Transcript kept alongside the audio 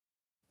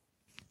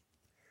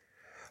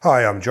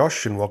Hi, I'm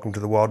Josh, and welcome to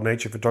the Wild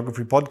Nature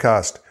Photography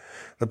Podcast,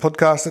 the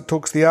podcast that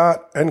talks the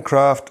art and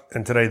craft,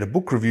 and today the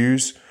book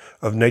reviews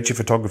of nature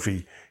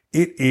photography.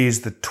 It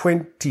is the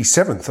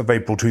 27th of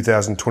April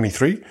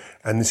 2023,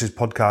 and this is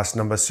podcast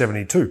number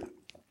 72.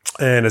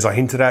 And as I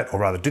hinted at, or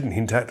rather didn't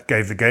hint at,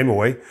 gave the game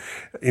away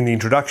in the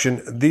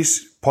introduction,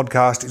 this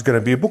podcast is going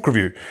to be a book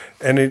review.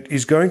 And it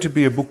is going to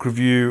be a book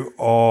review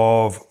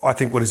of, I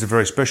think, what is a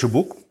very special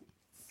book.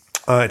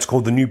 It's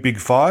called The New Big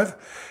Five.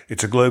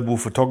 It's a global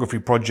photography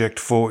project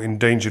for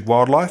endangered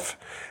wildlife.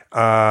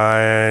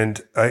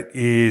 And it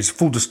is,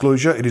 full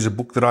disclosure, it is a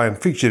book that I am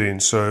featured in.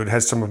 So it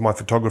has some of my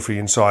photography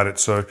inside it.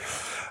 So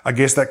I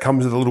guess that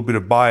comes with a little bit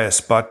of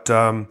bias. But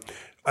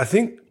I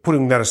think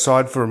putting that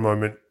aside for a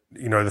moment,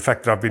 you know, the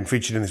fact that I've been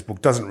featured in this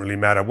book doesn't really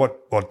matter.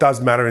 What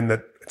does matter in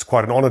that it's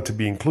quite an honor to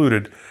be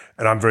included,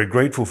 and I'm very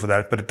grateful for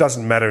that, but it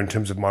doesn't matter in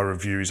terms of my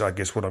reviews, I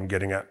guess what I'm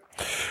getting at.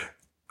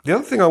 The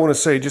other thing I want to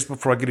say just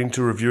before I get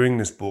into reviewing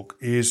this book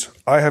is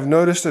I have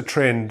noticed a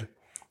trend,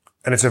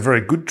 and it's a very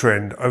good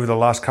trend over the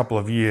last couple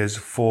of years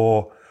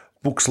for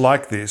books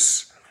like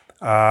this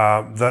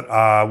that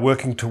are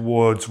working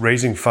towards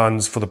raising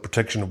funds for the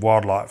protection of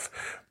wildlife.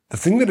 The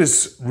thing that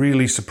has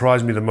really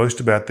surprised me the most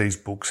about these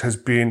books has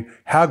been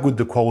how good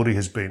the quality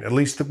has been, at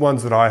least the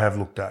ones that I have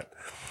looked at.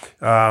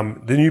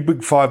 The New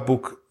Big Five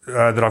book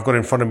that I've got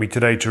in front of me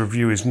today to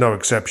review is no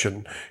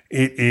exception.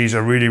 It is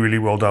a really, really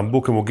well done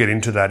book, and we'll get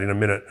into that in a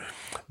minute.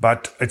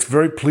 But it's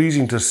very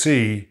pleasing to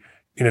see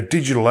in a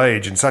digital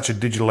age, in such a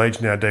digital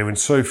age nowadays, when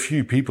so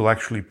few people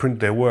actually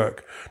print their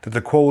work, that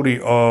the quality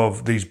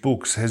of these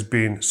books has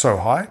been so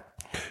high.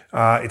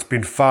 It's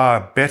been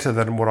far better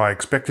than what I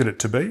expected it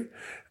to be.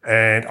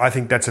 And I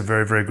think that's a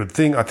very, very good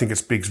thing. I think it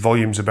speaks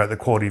volumes about the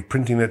quality of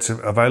printing that's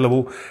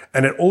available.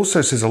 And it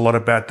also says a lot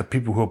about the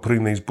people who are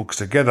putting these books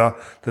together,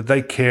 that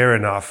they care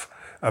enough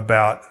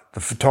about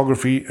the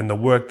photography and the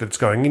work that's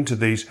going into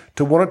these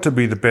to want it to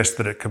be the best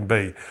that it can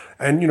be.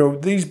 And, you know,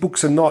 these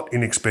books are not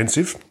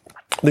inexpensive.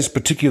 This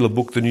particular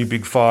book, The New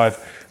Big Five,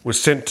 was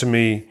sent to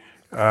me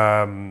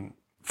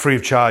free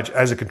of charge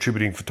as a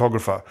contributing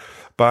photographer.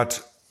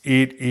 But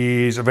it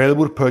is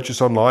available to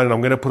purchase online, and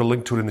I'm going to put a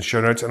link to it in the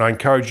show notes, and I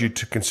encourage you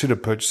to consider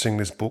purchasing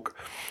this book.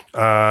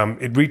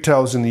 It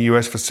retails in the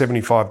US for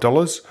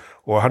 $75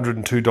 or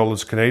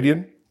 $102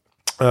 Canadian.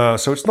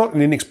 So it's not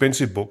an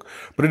inexpensive book,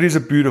 but it is a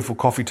beautiful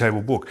coffee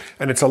table book.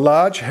 And it's a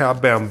large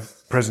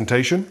hardbound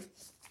presentation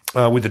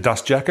with a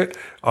dust jacket.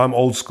 I'm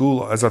old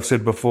school, as I've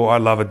said before. I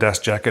love a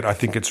dust jacket. I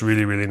think it's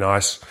really, really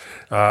nice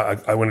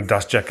when a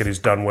dust jacket is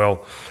done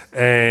well.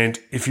 And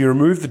if you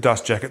remove the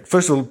dust jacket,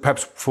 first of all,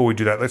 perhaps before we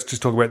do that, let's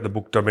just talk about the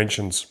book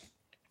dimensions.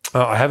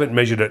 I haven't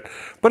measured it,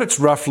 but it's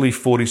roughly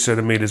 40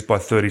 centimeters by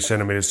 30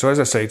 centimeters. So as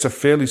I say, it's a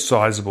fairly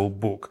sizable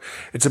book.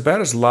 It's about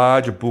as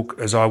large a book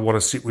as I want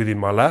to sit with in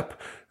my lap.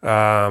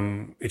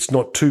 It's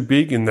not too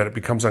big in that it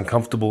becomes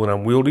uncomfortable and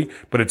unwieldy,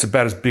 but it's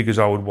about as big as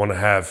I would want to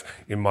have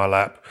in my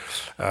lap.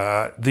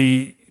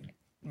 The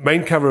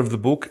main cover of the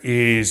book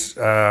has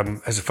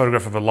a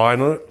photograph of a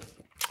lion on it.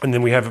 And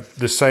then we have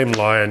the same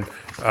lion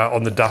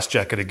on the dust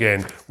jacket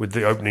again with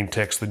the opening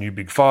text, The New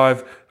Big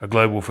Five, a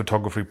global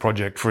photography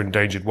project for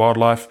endangered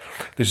wildlife.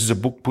 This is a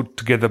book put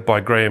together by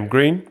Graham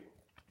Greene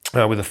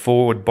with a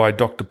foreword by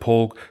Dr.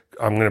 Paul,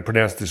 I'm going to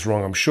pronounce this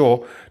wrong, I'm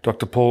sure,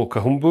 Dr. Paul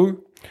Kahumbu,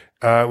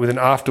 with an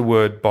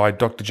afterword by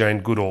Dr.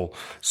 Jane Goodall.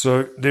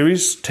 So there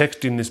is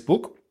text in this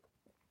book.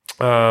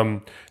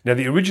 Now,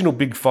 the original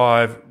Big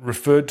Five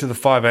referred to the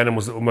 5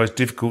 animals that were most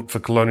difficult for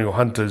colonial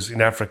hunters in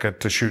Africa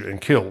to shoot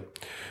and kill.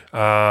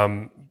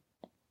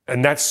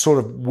 And that's sort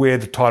of where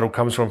the title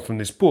comes from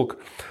this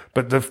book.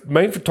 But the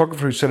main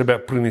photographer who set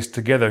about putting this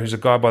together, who's a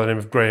guy by the name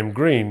of Graham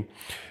Greene,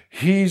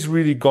 he's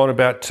really gone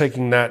about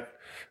taking that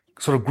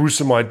sort of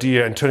gruesome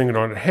idea and turning it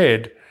on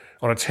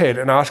its head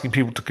and asking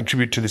people to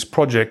contribute to this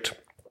project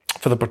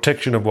for the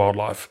protection of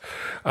wildlife.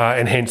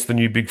 And hence the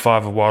New Big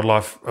Five of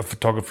wildlife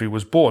photography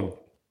was born.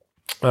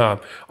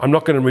 I'm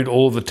not going to read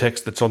all of the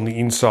text that's on the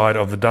inside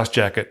of the dust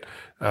jacket.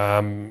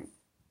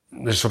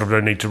 There's sort of no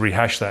need to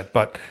rehash that,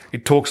 but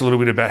it talks a little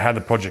bit about how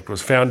the project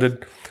was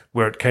founded,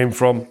 where it came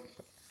from,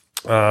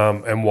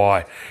 and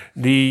why.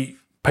 The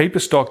paper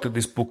stock that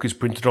this book is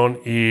printed on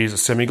is a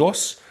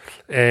semi-gloss,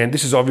 and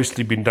this has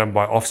obviously been done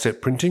by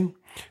offset printing,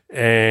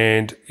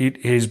 and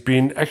it has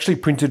been actually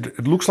printed,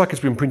 it looks like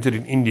it's been printed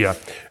in India,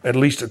 at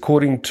least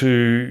according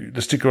to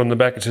the sticker on the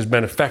back, it says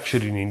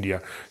manufactured in India.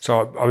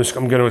 So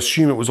I'm going to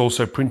assume it was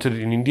also printed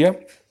in India.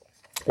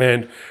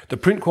 And the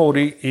print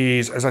quality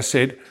is, as I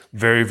said,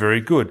 very, very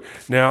good.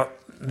 Now,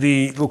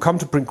 we'll come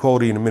to print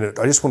quality in a minute.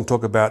 I just want to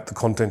talk about the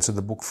contents of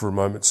the book for a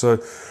moment. So,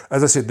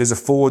 as I said, there's a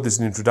foreword, there's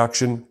an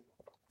introduction,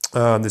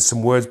 there's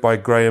some words by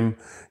Graham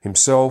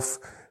himself,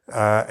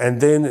 and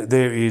then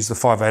there is the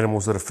 5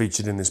 animals that are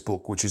featured in this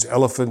book, which is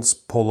elephants,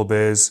 polar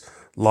bears,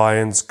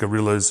 lions,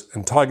 gorillas,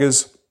 and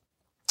tigers.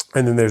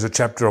 And then there's a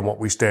chapter on what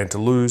we stand to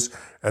lose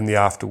and the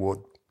afterword.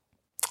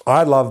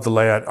 I love the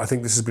layout. I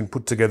think this has been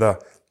put together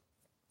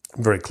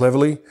very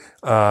cleverly,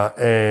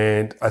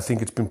 and I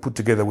think it's been put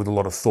together with a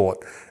lot of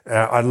thought.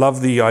 I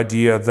love the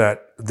idea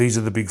that these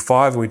are the big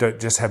five, and we don't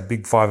just have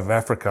big five of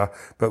Africa,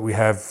 but we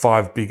have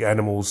five big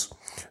animals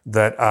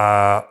that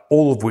are,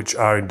 all of which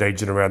are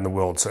endangered around the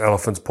world. So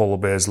elephants, polar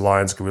bears,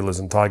 lions, gorillas,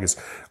 and tigers.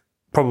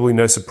 Probably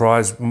no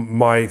surprise,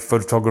 my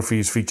photography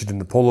is featured in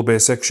the polar bear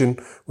section,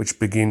 which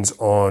begins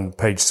on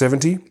page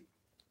 70.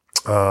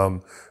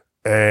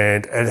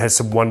 And it has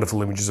some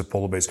wonderful images of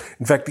polar bears.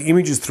 In fact, the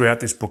images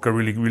throughout this book are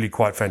really, really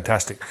quite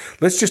fantastic.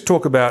 Let's just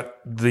talk about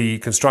the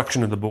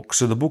construction of the book.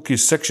 So the book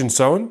is section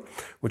sewn,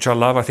 which I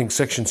love. I think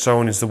section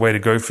sewn is the way to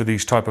go for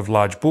these type of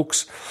large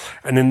books.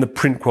 And then the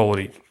print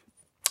quality.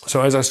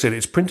 So as I said,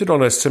 it's printed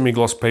on a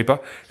semi-gloss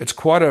paper. It's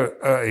quite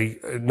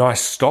a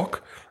nice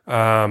stock.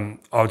 I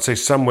would say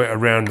somewhere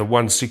around the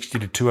 160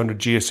 to 200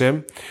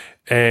 GSM.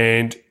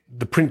 And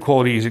the print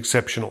quality is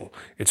exceptional.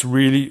 It's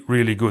really,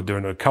 really good. There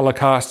are no color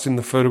casts in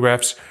the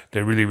photographs.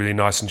 They're really, really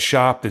nice and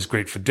sharp. There's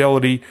great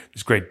fidelity.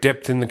 There's great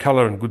depth in the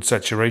color and good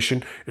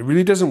saturation. It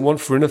really doesn't want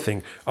for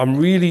anything. I'm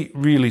really,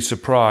 really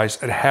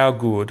surprised at how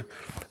good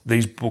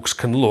these books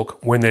can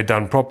look when they're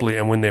done properly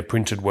and when they're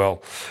printed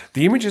well.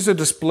 The images are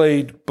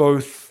displayed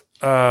both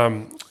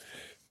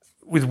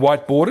with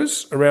white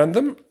borders around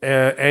them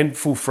and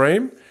full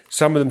frame.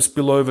 Some of them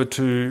spill over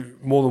to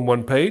more than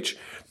one page,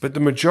 but the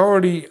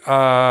majority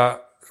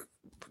are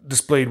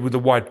displayed with a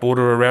white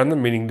border around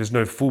them, meaning there's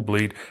no full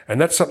bleed,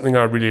 and that's something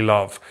I really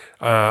love.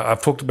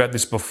 I've talked about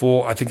this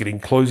before. I think it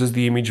encloses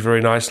the image very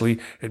nicely.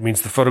 It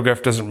means the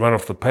photograph doesn't run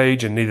off the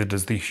page, and neither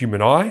does the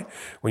human eye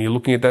when you're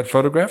looking at that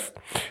photograph.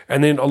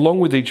 And then along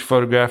with each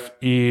photograph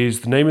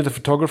is the name of the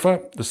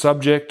photographer, the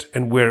subject,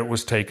 and where it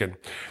was taken.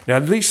 Now,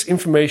 this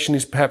information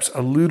is perhaps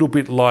a little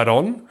bit light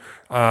on.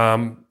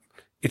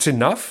 It's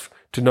enough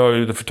to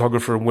know the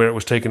photographer and where it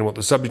was taken and what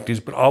the subject is,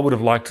 but I would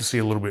have liked to see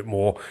a little bit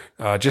more,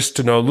 just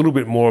to know a little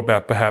bit more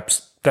about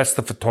perhaps that's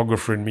the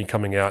photographer in me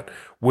coming out,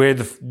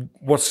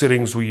 what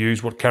settings were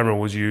used, what camera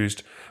was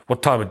used,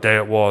 what time of day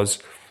it was,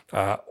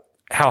 how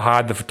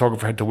hard the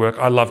photographer had to work.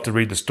 I love to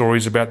read the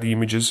stories about the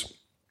images.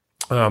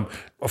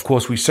 Of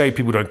course, we say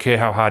people don't care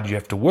how hard you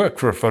have to work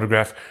for a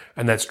photograph,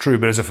 and that's true.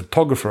 But as a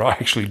photographer, I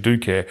actually do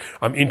care.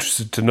 I'm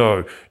interested to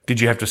know,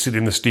 did you have to sit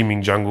in the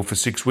steaming jungle for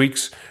 6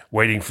 weeks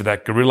waiting for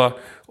that gorilla,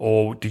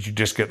 or did you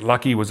just get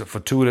lucky? Was it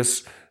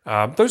fortuitous?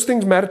 Those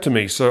things matter to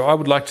me, so I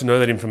would like to know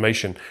that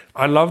information.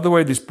 I love the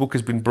way this book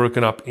has been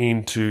broken up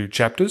into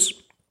chapters.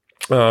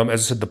 As I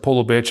said, the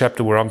polar bear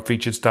chapter where I'm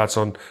featured starts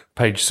on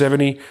page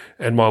 70,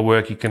 and my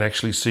work you can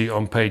actually see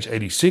on page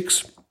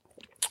 86.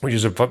 Which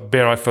is a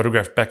bear I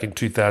photographed back in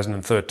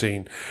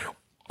 2013.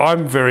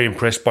 I'm very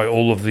impressed by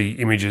all of the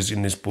images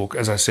in this book.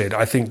 As I said,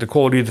 I think the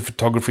quality of the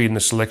photography and the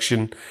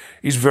selection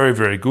is very,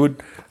 very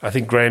good. I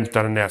think Graham's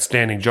done an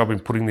outstanding job in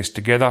putting this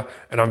together,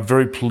 and I'm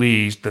very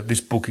pleased that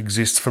this book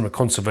exists from a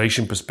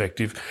conservation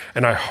perspective,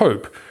 and I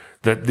hope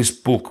that this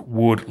book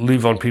would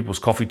live on people's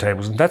coffee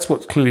tables. And that's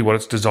clearly what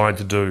it's designed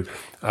to do,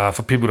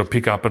 for people to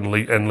pick up and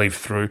leaf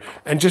through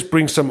and just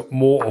bring some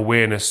more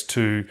awareness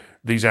to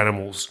these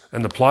animals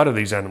and the plight of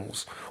these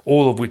animals,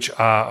 all of which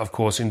are, of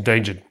course,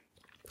 endangered.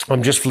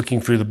 I'm just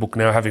flicking through the book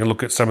now, having a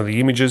look at some of the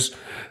images.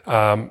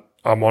 I'm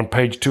on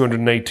page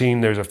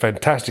 218. There's a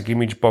fantastic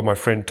image by my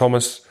friend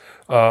Thomas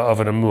of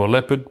an Amur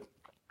leopard.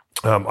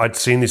 I'd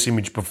seen this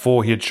image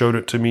before. He had showed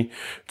it to me.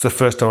 It's the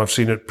first time I've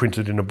seen it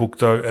printed in a book,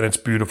 though, and it's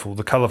beautiful.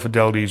 The color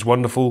fidelity is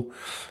wonderful,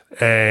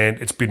 and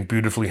it's been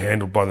beautifully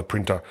handled by the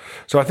printer.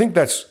 So I think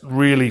that's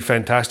really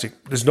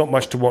fantastic. There's not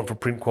much to want for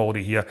print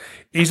quality here.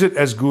 Is it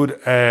as good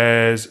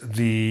as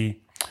the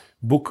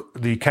book,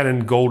 the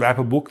Canon Gold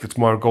Apple book? That's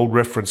my gold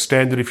reference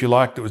standard, if you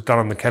like, that was done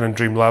on the Canon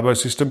Dream Labo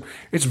system.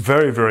 It's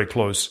very, very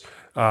close.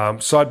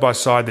 Side by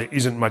side, there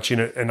isn't much in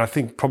it, and I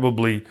think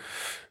probably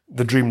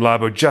the Dream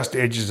Labo just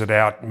edges it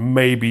out,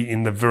 maybe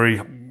in the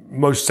very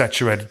most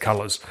saturated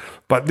colors.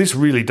 But this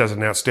really does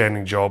an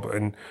outstanding job,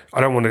 and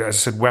I don't want to, as I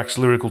said, wax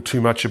lyrical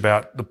too much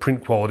about the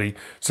print quality.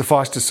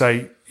 Suffice to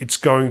say, it's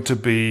going to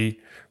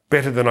be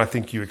better than I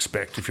think you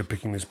expect if you're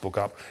picking this book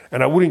up.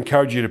 And I would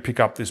encourage you to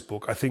pick up this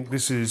book. I think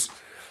this is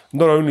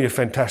not only a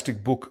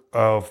fantastic book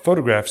of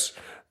photographs,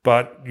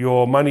 but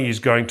your money is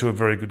going to a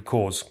very good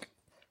cause.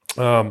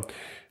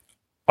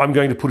 I'm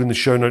going to put in the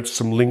show notes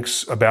some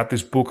links about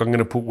this book. I'm going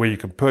to put where you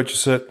can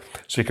purchase it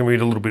so you can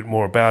read a little bit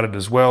more about it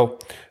as well.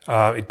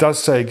 It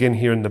does say again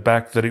here in the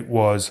back that it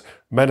was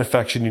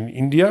manufactured in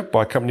India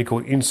by a company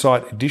called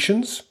Insight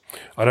Editions.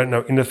 I don't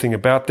know anything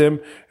about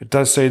them. It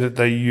does say that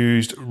they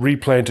used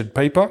replanted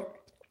paper.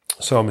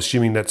 So I'm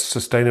assuming that's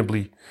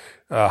sustainably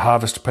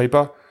harvested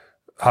paper.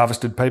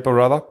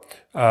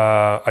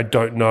 I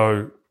don't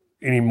know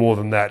any more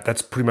than that.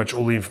 That's pretty much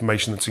all the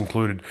information that's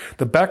included.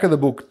 The back of the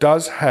book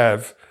does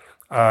have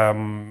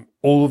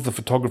all of the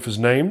photographers'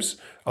 names,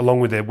 along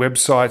with their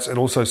websites and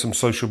also some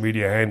social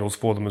media handles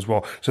for them as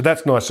well. So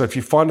that's nice. So if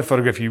you find a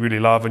photograph you really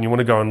love and you want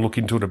to go and look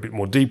into it a bit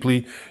more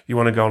deeply, you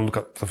want to go and look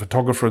at the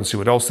photographer and see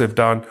what else they've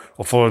done,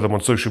 or follow them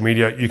on social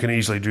media, you can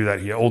easily do that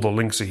here. All the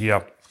links are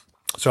here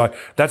So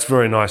that's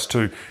very nice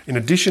too. In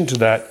addition to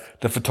that,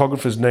 the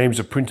photographers' names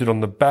are printed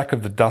on the back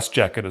of the dust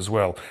jacket as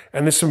well.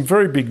 And there's some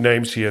very big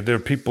names here. There are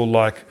people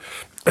like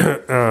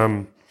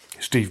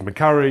Steve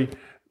McCurry,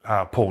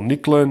 Paul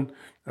Nicklin,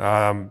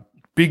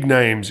 big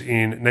names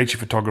in nature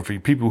photography,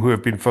 people who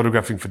have been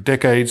photographing for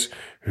decades,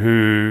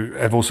 who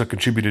have also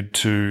contributed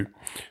to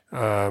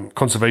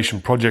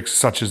conservation projects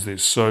such as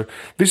this. So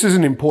this is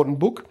an important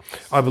book.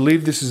 I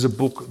believe this is a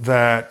book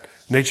that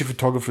nature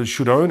photographers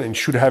should own and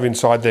should have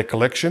inside their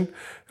collection.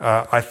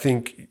 I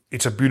think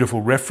it's a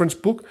beautiful reference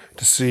book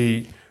to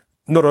see,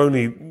 not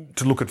only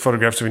to look at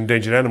photographs of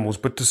endangered animals,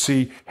 but to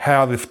see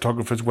how the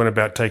photographers went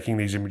about taking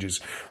these images.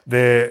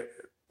 They're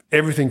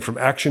everything from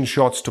action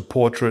shots to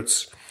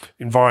portraits,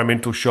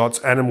 environmental shots,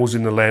 animals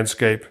in the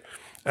landscape,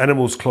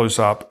 animals close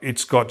up.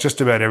 It's got just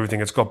about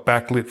everything. It's got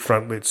backlit,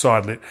 frontlit,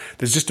 sidelit.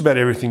 There's just about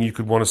everything you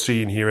could want to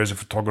see in here as a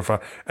photographer.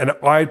 And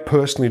I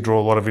personally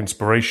draw a lot of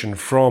inspiration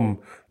from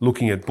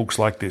looking at books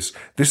like this.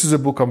 This is a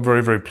book I'm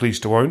very, very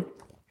pleased to own.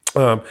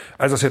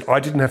 As I said, I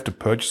didn't have to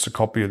purchase a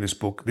copy of this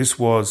book. This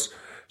was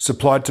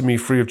supplied to me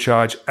free of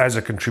charge as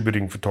a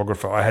contributing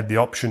photographer. I had the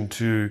option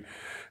to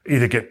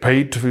either get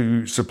paid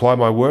to supply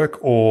my work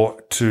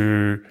or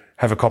to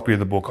have a copy of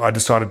the book. I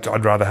decided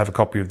I'd rather have a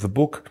copy of the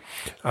book,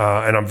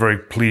 and I'm very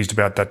pleased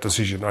about that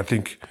decision. I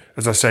think,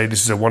 as I say,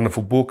 this is a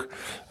wonderful book.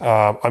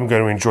 I'm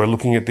going to enjoy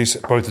looking at this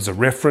both as a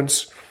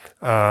reference,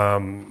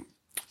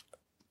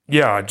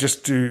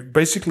 just to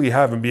basically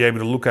have and be able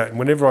to look at. And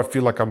whenever I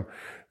feel like I'm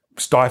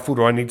stifled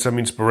or I need some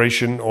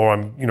inspiration, or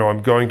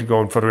I'm going to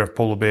go and photograph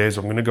polar bears,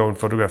 I'm going to go and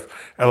photograph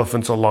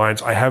elephants or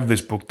lions, I have this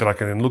book that I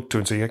can then look to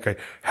and say, okay,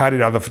 how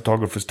did other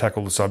photographers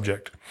tackle the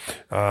subject?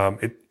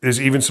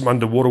 There's even some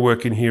underwater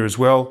work in here as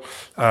well.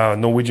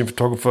 Norwegian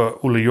photographer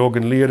Ulle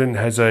Jorgen Lierden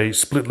has a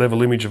split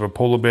level image of a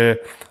polar bear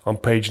on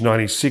page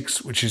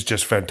 96, which is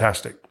just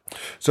fantastic.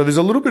 So there's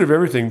a little bit of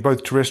everything,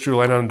 both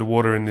terrestrial and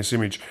underwater, in this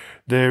image.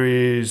 There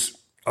is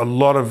a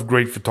lot of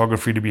great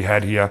photography to be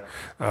had here,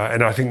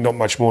 and I think not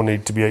much more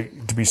need to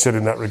be said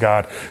in that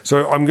regard.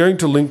 So I'm going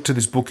to link to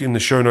this book in the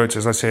show notes.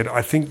 As I said,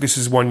 I think this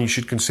is one you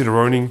should consider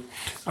owning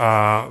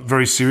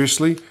very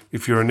seriously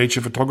if you're a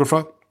nature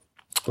photographer.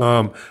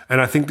 And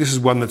I think this is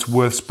one that's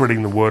worth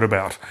spreading the word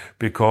about,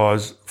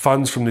 because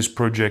funds from this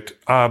project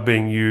are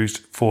being used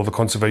for the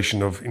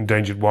conservation of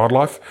endangered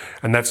wildlife.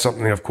 And that's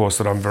something, of course,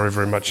 that I'm very,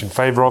 very much in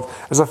favour of,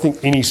 as I think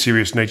any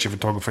serious nature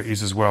photographer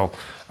is as well.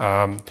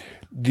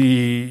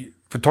 The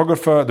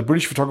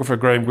British photographer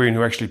Graham Greene,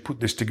 who actually put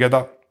this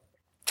together,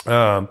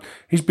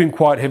 he's been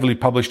quite heavily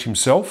published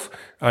himself,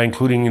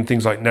 including in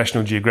things like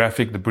National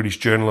Geographic, the British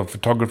Journal of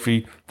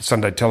Photography, the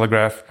Sunday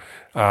Telegraph.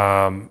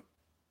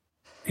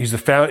 He's the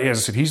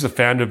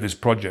founder of this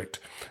project.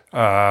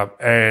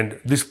 And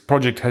this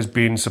project has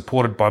been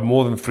supported by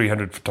more than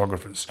 300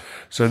 photographers.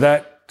 So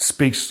that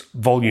speaks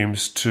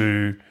volumes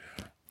to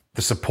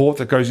the support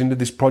that goes into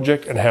this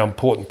project and how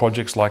important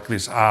projects like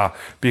this are,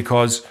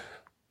 because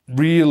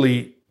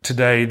really,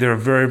 today, there are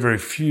very, very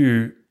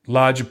few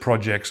larger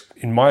projects,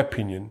 in my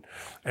opinion,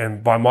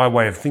 and by my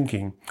way of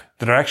thinking,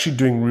 that are actually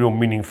doing real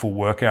meaningful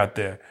work out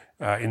there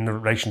in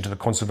relation to the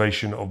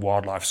conservation of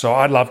wildlife. So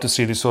I'd love to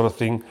see this sort of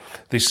thing,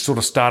 these sort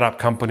of startup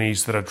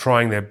companies that are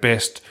trying their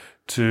best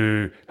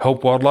to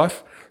help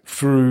wildlife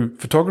through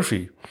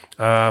photography.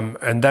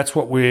 And that's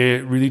what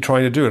we're really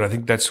trying to do. And I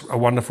think that's a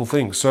wonderful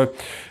thing. So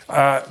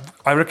I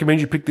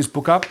recommend you pick this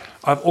book up.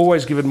 I've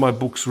always given my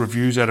books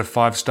reviews out of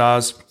 5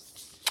 stars.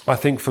 I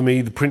think for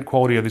me, the print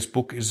quality of this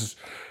book is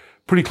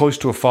pretty close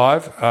to a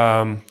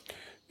 5.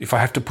 If I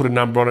have to put a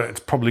number on it, it's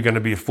probably going to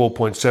be a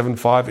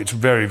 4.75. It's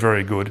very,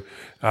 very good.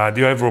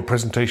 The overall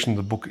presentation of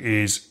the book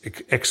is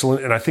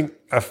excellent, and I think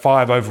a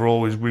 5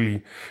 overall is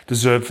really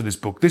deserved for this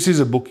book. This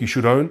is a book you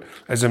should own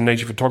as a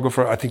nature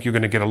photographer. I think you're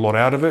going to get a lot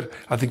out of it.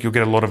 I think you'll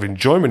get a lot of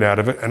enjoyment out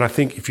of it, and I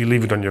think if you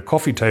leave it on your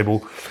coffee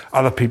table,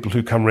 other people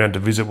who come around to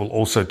visit will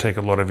also take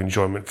a lot of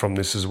enjoyment from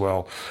this as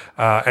well.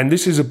 And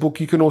this is a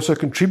book you can also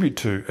contribute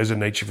to as a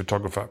nature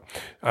photographer.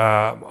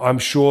 I'm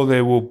sure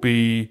there will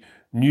be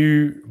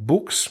new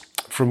books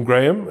from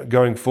Graham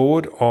going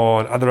forward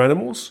on other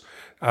animals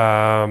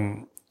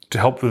to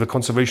help with the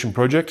conservation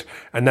project.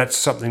 And that's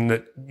something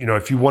that,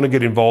 if you want to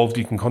get involved,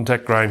 you can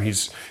contact Graham.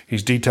 His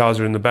details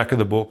are in the back of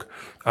the book,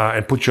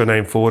 and put your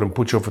name forward and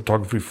put your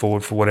photography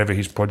forward for whatever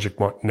his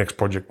next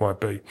project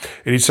might be.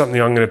 It is something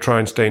I'm going to try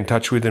and stay in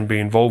touch with and be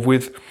involved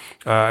with.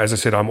 As I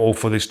said, I'm all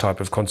for this type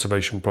of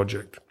conservation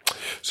project.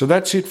 So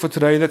that's it for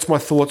today. That's my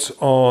thoughts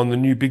on the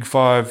new Big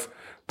 5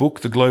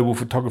 book, the Global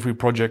Photography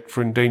Project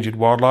for Endangered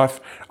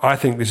Wildlife. I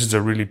think this is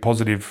a really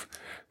positive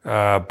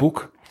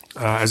book,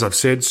 as I've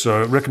said,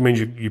 so I recommend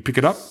you pick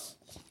it up.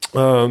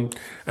 And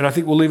I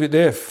think we'll leave it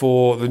there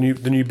for the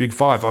new Big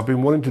 5. I've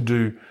been wanting to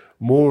do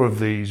more of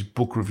these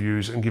book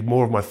reviews and give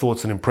more of my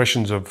thoughts and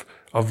impressions of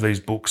these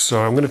books.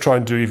 So I'm going to try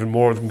and do even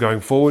more of them going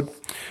forward.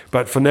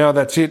 But for now,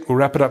 that's it. We'll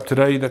wrap it up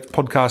today. That's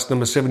podcast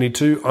number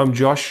 72. I'm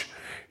Josh.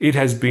 It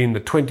has been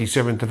the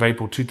 27th of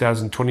April,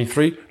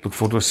 2023. Look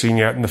forward to seeing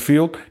you out in the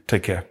field.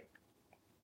 Take care.